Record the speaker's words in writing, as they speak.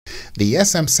The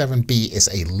SM7B is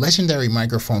a legendary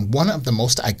microphone, one of the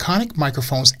most iconic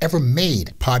microphones ever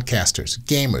made. Podcasters,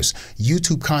 gamers,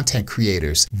 YouTube content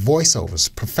creators,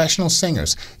 voiceovers, professional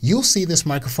singers, you'll see this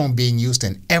microphone being used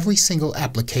in every single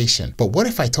application. But what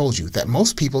if I told you that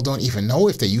most people don't even know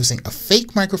if they're using a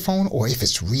fake microphone or if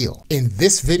it's real? In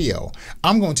this video,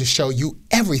 I'm going to show you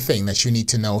everything that you need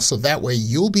to know so that way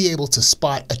you'll be able to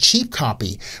spot a cheap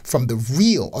copy from the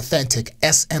real authentic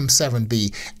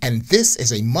SM7B. And this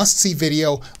is a must-see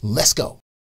video. Let's go.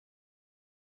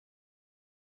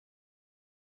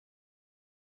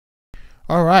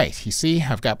 All right, you see,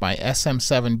 I've got my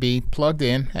SM7B plugged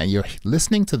in, and you're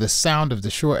listening to the sound of the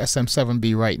Shure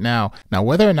SM7B right now. Now,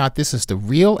 whether or not this is the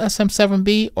real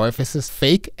SM7B or if it's this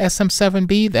fake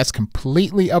SM7B, that's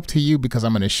completely up to you because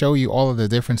I'm going to show you all of the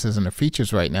differences in the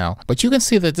features right now. But you can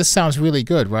see that this sounds really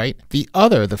good, right? The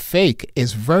fake,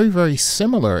 is very, very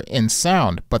similar in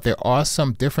sound, but there are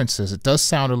some differences. It does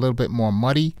sound a little bit more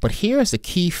muddy, but here's the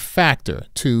key factor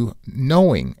to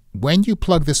knowing when you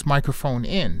plug this microphone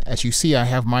in. As you see, I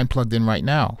have mine plugged in right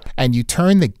now, and you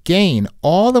turn the gain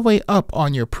all the way up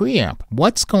on your preamp.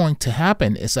 What's going to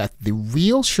happen is that the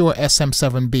real Shure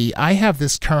SM7B, I have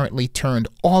this currently turned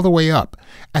all the way up,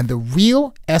 and the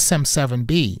real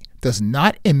SM7B does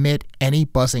not emit any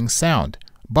buzzing sound.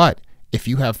 But if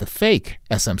you have the fake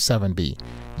SM7B,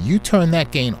 you turn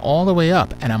that gain all the way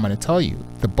up, and I'm going to tell you,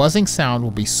 the buzzing sound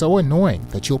will be so annoying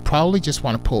that you'll probably just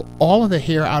want to pull all of the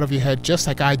hair out of your head just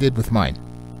like I did with mine.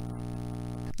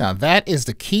 Now that is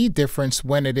the key difference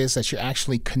when it is that you're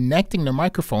actually connecting the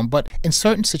microphone, but in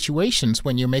certain situations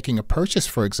when you're making a purchase,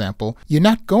 for example, you're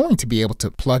not going to be able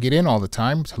to plug it in all the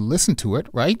time to listen to it,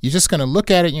 right? You're just going to look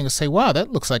at it and you're going to say, wow,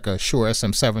 that looks like a Shure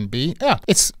SM7B. Yeah,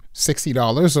 it's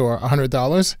 $60 or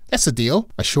 $100. That's a deal.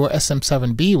 A Shure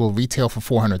SM7B will retail for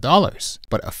 $400,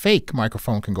 but a fake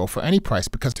microphone can go for any price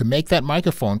because to make that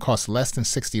microphone costs less than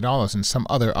 $60 in some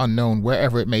other unknown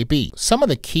wherever it may be. Some of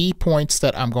the key points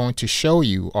that I'm going to show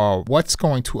you are what's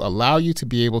going to allow you to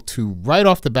be able to right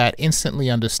off the bat instantly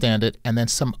understand it, and then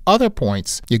some other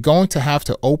points you're going to have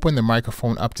to open the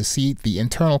microphone up to see the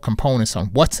internal components on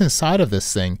what's inside of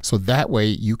this thing, so that way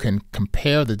you can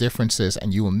compare the differences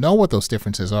and you will know what those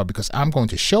differences are because I'm going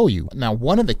to show you. Now,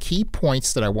 one of the key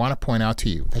points that I want to point out to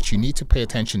you that you need to pay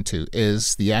attention to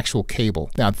is the actual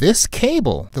cable. Now, this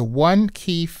cable, the one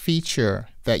key feature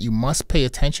that you must pay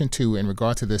attention to in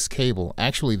regard to this cable,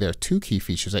 actually there are two key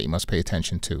features that you must pay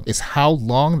attention to, is how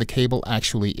long the cable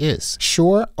actually is.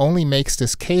 Shure only makes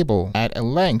this cable at a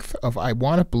length of, I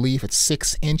want to believe it's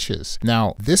 6 inches.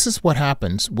 Now, this is what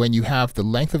happens when you have the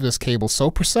length of this cable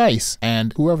so precise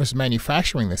and whoever's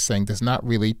manufacturing this thing does not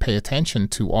really pay attention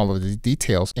to all of the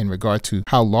details in regard to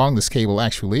how long this cable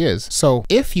actually is. So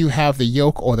if you have the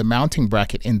yoke or the mounting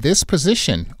bracket in this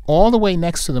position all the way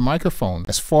next to the microphone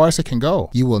as far as it can go,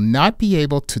 you will not be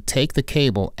able to take the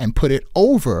cable and put it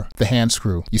over the hand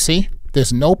screw. You see?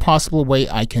 There's no possible way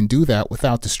I can do that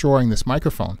without destroying this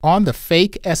microphone. On the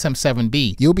fake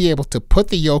SM7B, you'll be able to put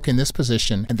the yoke in this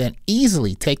position and then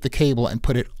easily take the cable and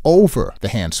put it over the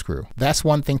hand screw. That's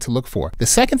one thing to look for. The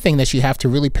second thing that you have to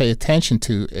really pay attention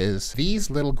to is these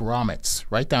little grommets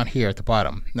right down here at the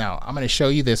bottom. Now, I'm going to show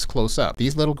you this close up.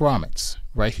 These little grommets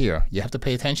right here, you have to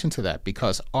pay attention to that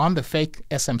because on the fake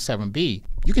SM7B,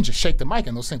 you can just shake the mic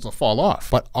and those things will fall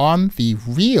off. But on the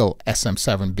real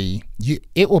SM7B,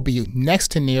 it will be next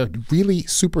to near really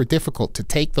super difficult to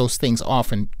take those things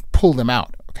off and pull them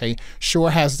out, okay?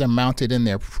 Shure has them mounted in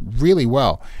there really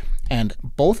well. And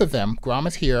both of them,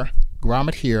 grommet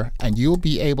here, and you'll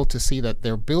be able to see that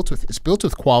they're built with, it's built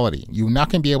with quality. You're not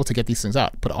going to be able to get these things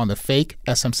out. But on the fake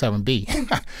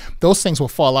SM7B, those things will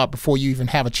fall out before you even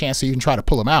have a chance to even try to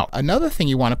pull them out. Another thing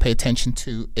you want to pay attention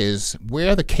to is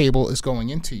where the cable is going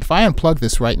into. If I unplug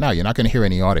this right now, you're not going to hear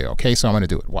any audio, okay? So I'm going to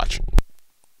do it. Watch.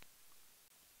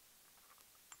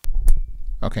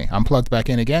 Okay, I'm plugged back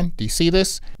in again. Do you see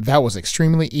this? That was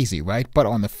extremely easy, right? But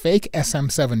on the fake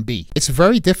SM7B, it's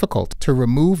very difficult to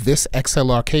remove this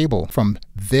XLR cable from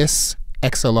this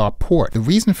XLR port. The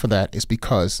reason for that is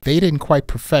because they didn't quite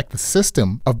perfect the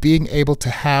system of being able to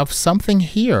have something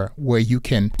here where you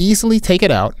can easily take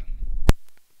it out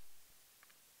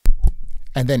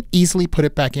and then easily put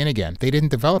it back in again. They didn't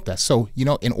develop that. So, you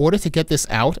know, in order to get this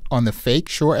out on the fake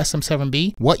Shure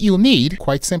SM7B, what you'll need,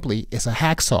 quite simply, is a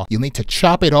hacksaw. You'll need to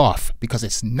chop it off because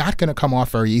it's not going to come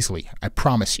off very easily. I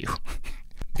promise you.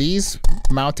 These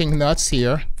mounting nuts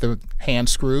here, the hand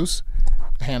screws,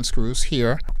 hand screws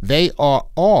here, they are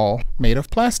all made of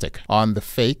plastic on the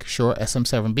fake Shure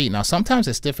SM7B. Now sometimes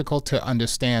it's difficult to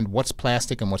understand what's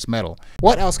plastic and what's metal.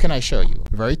 What else can I show you?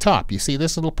 The very top, you see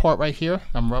this little part right here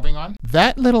I'm rubbing on?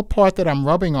 That little part that I'm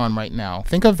rubbing on right now,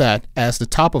 think of that as the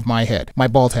top of my head, my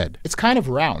bald head. It's kind of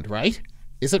round, right?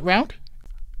 Is it round?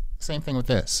 Same thing with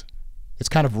this. It's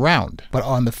kind of round, but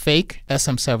on the fake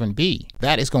SM7B,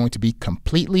 that is going to be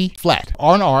completely flat.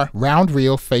 R&R, round,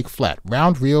 real, fake, flat.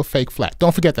 Round, real, fake, flat.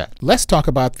 Don't forget that. Let's talk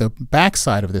about the back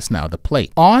side of this now, the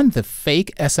plate. On the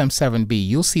fake SM7B,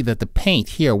 you'll see that the paint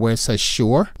here where it says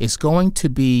Shure is going to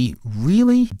be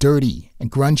really dirty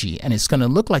and grungy, and it's going to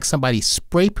look like somebody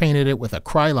spray painted it with a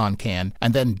Krylon can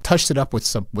and then touched it up with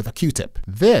a Q-tip.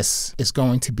 This is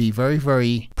going to be very,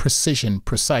 very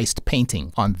precise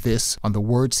painting on the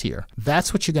words here.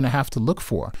 That's what you're going to have to look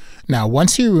for. Now,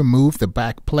 once you remove the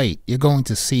back plate, you're going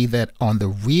to see that on the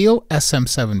real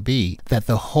SM7B, that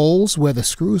the holes where the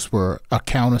screws were are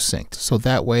countersinked. So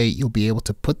that way you'll be able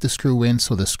to put the screw in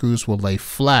so the screws will lay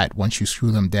flat once you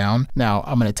screw them down. Now,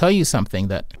 I'm going to tell you something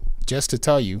that just to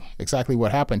tell you exactly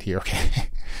what happened here, okay?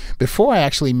 Before I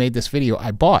actually made this video,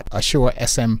 I bought a Shure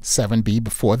SM7B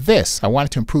before this. I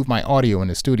wanted to improve my audio in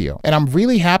the studio. And I'm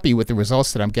really happy with the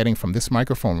results that I'm getting from this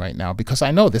microphone right now because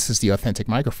I know this is the authentic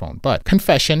microphone. But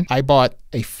confession, I bought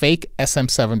a fake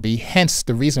SM7B, hence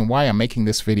the reason why I'm making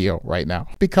this video right now.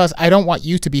 Because I don't want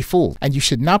you to be fooled, and you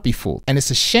should not be fooled. And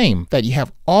it's a shame that you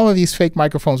have all of these fake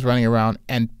microphones running around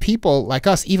and people like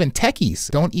us, even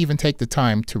techies, don't even take the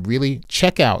time to really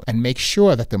check out and make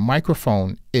sure that the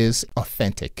microphone is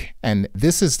authentic. And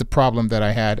this is the problem that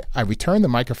I had. I returned the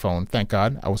microphone. Thank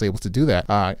God I was able to do that.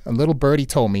 A little birdie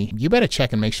told me, you better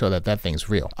check and make sure that that thing's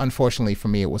real. Unfortunately for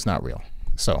me, it was not real.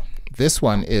 So this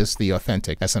one is the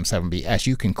authentic SM7B, as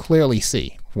you can clearly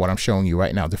see what I'm showing you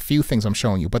right now, the few things I'm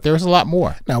showing you, but there's a lot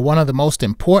more. Now, one of the most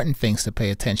important things to pay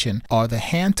attention are the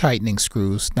hand tightening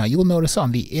screws. Now, you'll notice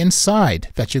on the inside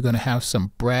that you're going to have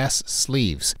some brass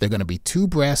sleeves. They're going to be 2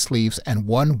 brass sleeves and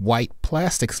 1 white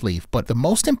plastic sleeve. But the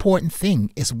most important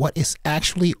thing is what is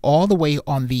actually all the way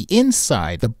on the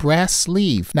inside, the brass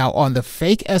sleeve. Now, on the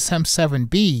fake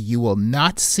SM7B, you will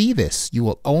not see this. You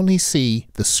will only see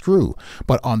the screw.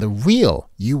 But on the real,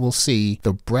 you will see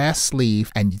the brass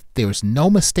sleeve, and there's no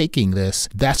mistaking this.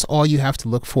 That's all you have to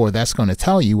look for. That's going to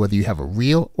tell you whether you have a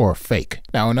real or a fake.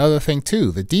 Now, another thing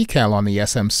too, the decal on the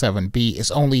SM7B is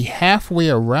only halfway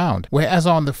around, whereas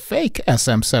on the fake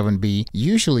SM7B,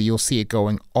 usually you'll see it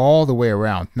going all the way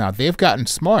around. Now, they've gotten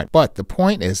smart, but the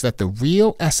point is that the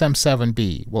real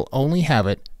SM7B will only have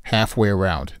it halfway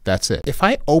around. That's it. If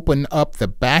I open up the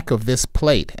back of this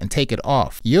plate and take it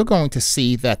off, you're going to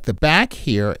see that the back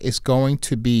here is going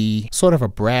to be sort of a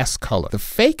brass color. The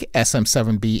fake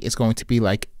SM7B is going to be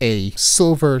like a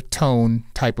silver tone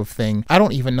type of thing. I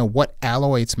don't even know what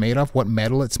alloy it's made of, what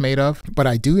metal it's made of, but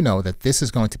I do know that this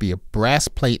is going to be a brass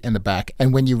plate in the back.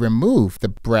 And when you remove the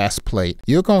brass plate,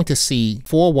 you're going to see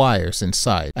 4 wires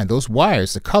inside. And those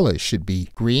wires, the colors should be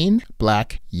green,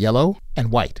 black, yellow, and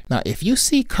white. Now, if you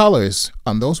see colors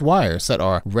on those wires that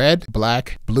are red,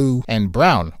 black, blue, and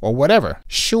brown, or whatever,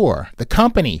 Shure, the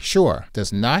company Shure,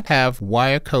 does not have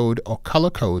wire code or color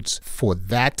codes for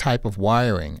that type of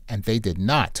wiring, and they did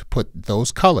not put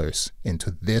those colors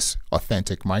into this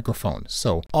authentic microphone.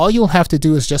 So all you'll have to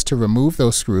do is just to remove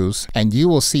those screws, and you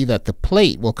will see that the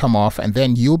plate will come off, and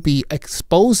then you'll be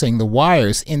exposing the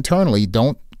wires internally.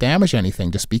 Don't damage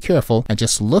anything, just be careful and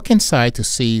just look inside to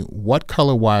see what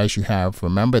color wires you have.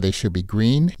 Remember, they should be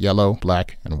green, yellow,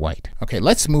 black, and white. Okay,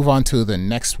 let's move on to the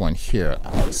next one here.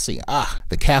 Let's see,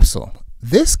 the capsule.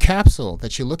 This capsule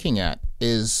that you're looking at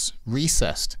is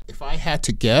recessed. If I had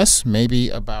to guess, maybe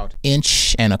about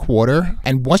 1.25 inches.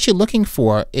 And what you're looking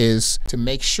for is to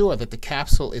make sure that the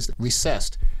capsule is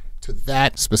recessed to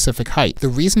that specific height. The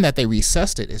reason that they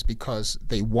recessed it is because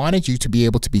they wanted you to be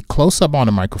able to be close up on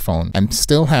a microphone and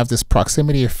still have this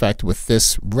proximity effect with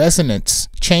this resonance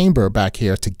chamber back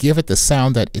here to give it the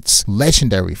sound that it's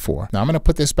legendary for. Now I'm going to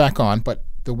put this back on, but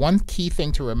the one key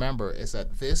thing to remember is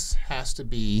that this has to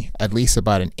be at least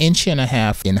about 1.5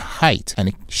 inches in height, and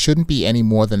it shouldn't be any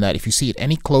more than that. If you see it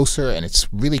any closer and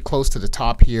it's really close to the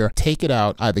top here, take it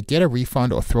out, either get a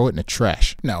refund or throw it in the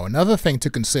trash. Now, another thing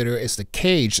to consider is the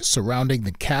cage surrounding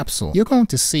the capsule. You're going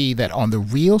to see that on the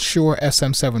real Shure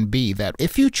SM7B, that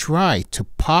if you try to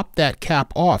pop that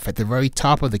cap off at the very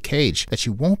top of the cage, that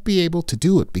you won't be able to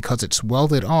do it because it's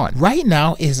welded on. Right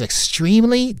now, it is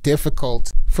extremely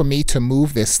difficult for me to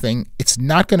move this thing, it's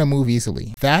not going to move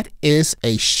easily. That is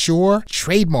a Shure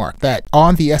trademark, that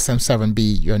on the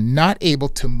SM7B, you're not able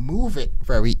to move it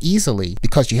very easily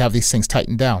because you have these things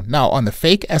tightened down. Now, on the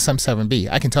fake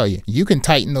SM7B, I can tell you, you can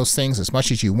tighten those things as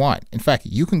much as you want. In fact,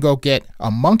 you can go get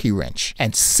a monkey wrench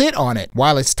and sit on it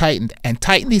while it's tightened and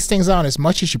tighten these things down as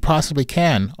much as you possibly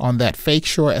can on that fake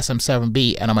Shure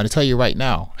SM7B. And I'm going to tell you right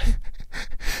now,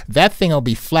 that thing will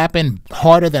be flapping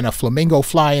harder than a flamingo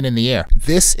flying in the air.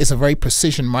 This is a very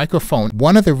precision microphone.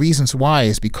 One of the reasons why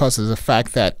is because of the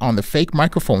fact that on the fake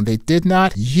microphone, they did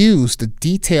not use the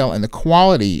detail and the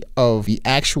quality of the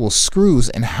actual screws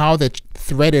and how they're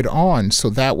threaded on, so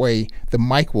that way the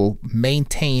mic will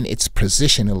maintain its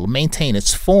position, it'll maintain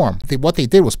its form. What they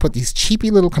did was put these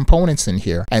cheapy little components in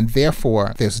here, and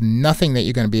therefore there's nothing that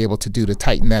you're going to be able to do to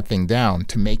tighten that thing down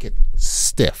to make it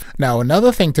stiff. Now,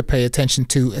 another thing to pay attention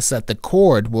to is that the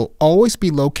cord will always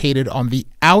be located on the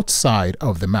outside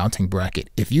of the mounting bracket.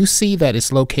 If you see that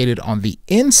it's located on the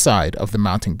inside of the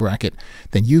mounting bracket,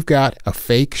 then you've got a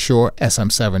fake Shure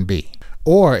SM7B.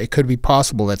 Or it could be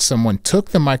possible that someone took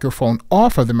the microphone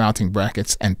off of the mounting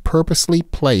brackets and purposely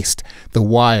placed the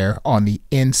wire on the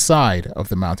inside of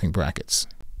the mounting brackets.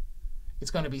 It's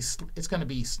going to be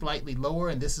slightly lower,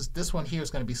 and this one here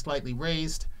is going to be slightly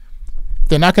raised.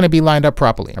 They're not going to be lined up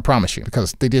properly, I promise you,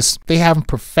 because they haven't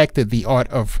perfected the art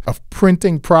of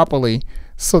printing properly,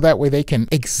 so that way they can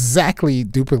exactly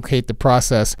duplicate the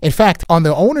process. In fact, on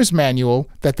the owner's manual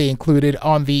that they included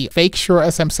on the fake Shure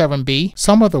SM7B,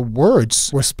 some of the words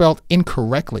were spelled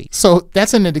incorrectly. So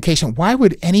that's an indication. Why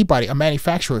would anybody, a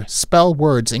manufacturer, spell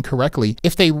words incorrectly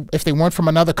if they weren't from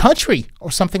another country or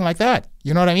something like that?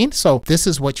 You know what I mean? So this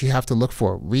is what you have to look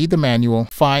for. Read the manual,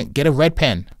 get a red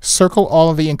pen, circle all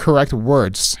of the incorrect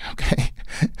words, okay?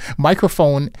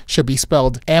 Microphone should be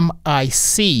spelled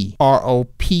M-I-C-R-O-P-H-O-N-E,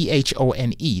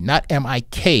 not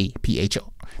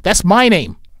M-I-K-P-H-O. That's my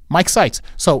name, Mike Sytes.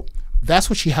 So that's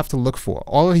what you have to look for.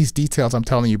 All of these details I'm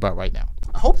telling you about right now.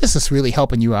 I hope this is really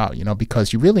helping you out,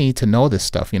 because you really need to know this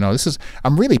stuff.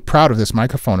 I'm really proud of this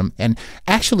microphone. And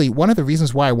actually, one of the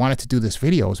reasons why I wanted to do this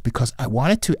video is because I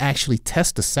wanted to actually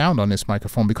test the sound on this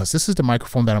microphone, because this is the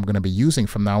microphone that I'm going to be using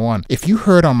from now on. If you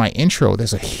heard on my intro,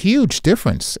 there's a huge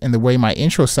difference in the way my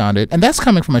intro sounded. And that's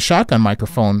coming from a shotgun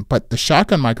microphone. But the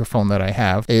shotgun microphone that I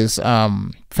have is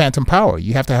phantom power.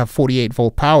 You have to have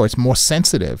 48-volt power. It's more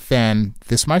sensitive than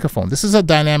this microphone. This is a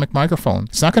dynamic microphone.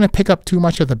 It's not going to pick up too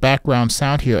much of the background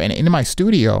sound here. And in my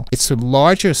studio, it's a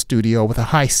larger studio with a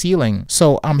high ceiling.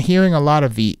 So I'm hearing a lot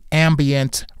of the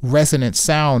ambient resonant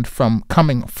sound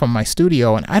coming from my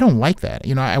studio, and I don't like that.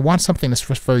 I want something that's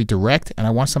just very direct, and I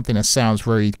want something that sounds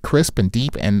very crisp and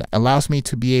deep and allows me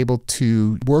to be able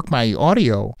to work my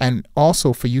audio, and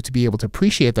also for you to be able to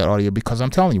appreciate that audio, because I'm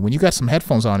telling you, when you got some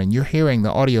headphones on and you're hearing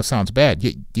the audio sounds bad,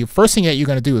 the first thing that you're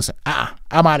going to do is,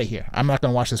 I'm out of here. I'm not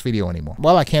going to watch this video anymore.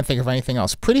 Well, I can't think of anything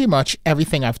else. Pretty much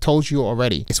everything I've told you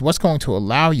already is what's going to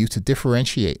allow you to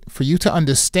differentiate, for you to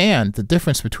understand the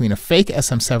difference between a fake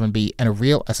SM7B and a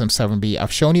real SM7B.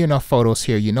 I've shown you enough photos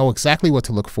here. You know exactly what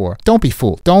to look for. Don't be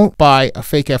fooled. Don't buy a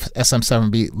fake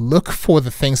SM7B. Look for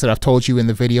the things that I've told you in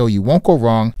the video. You won't go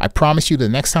wrong. I promise you, the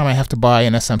next time I have to buy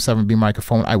an SM7B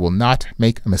microphone, I will not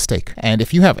make a mistake. And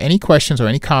if you have any questions or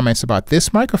any comments about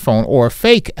this microphone or a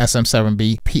fake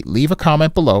SM7B, leave a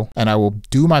comment below, and I will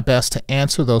do my best to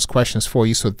answer those questions for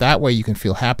you, so that way you can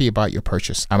feel happy about your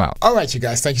purchase. I'm out. All right, you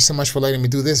guys, thank you so much for letting me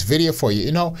do this video for you.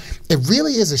 It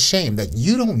really is a shame that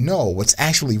you don't know what's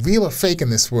actually real or fake in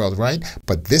this world, right?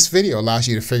 But this video allows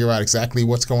you to figure out exactly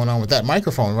what's going on with that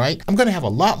microphone, right? I'm going to have a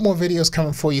lot more videos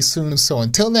coming for you soon, so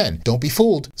until then, don't be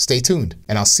fooled, stay tuned,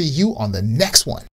 and I'll see you on the next one.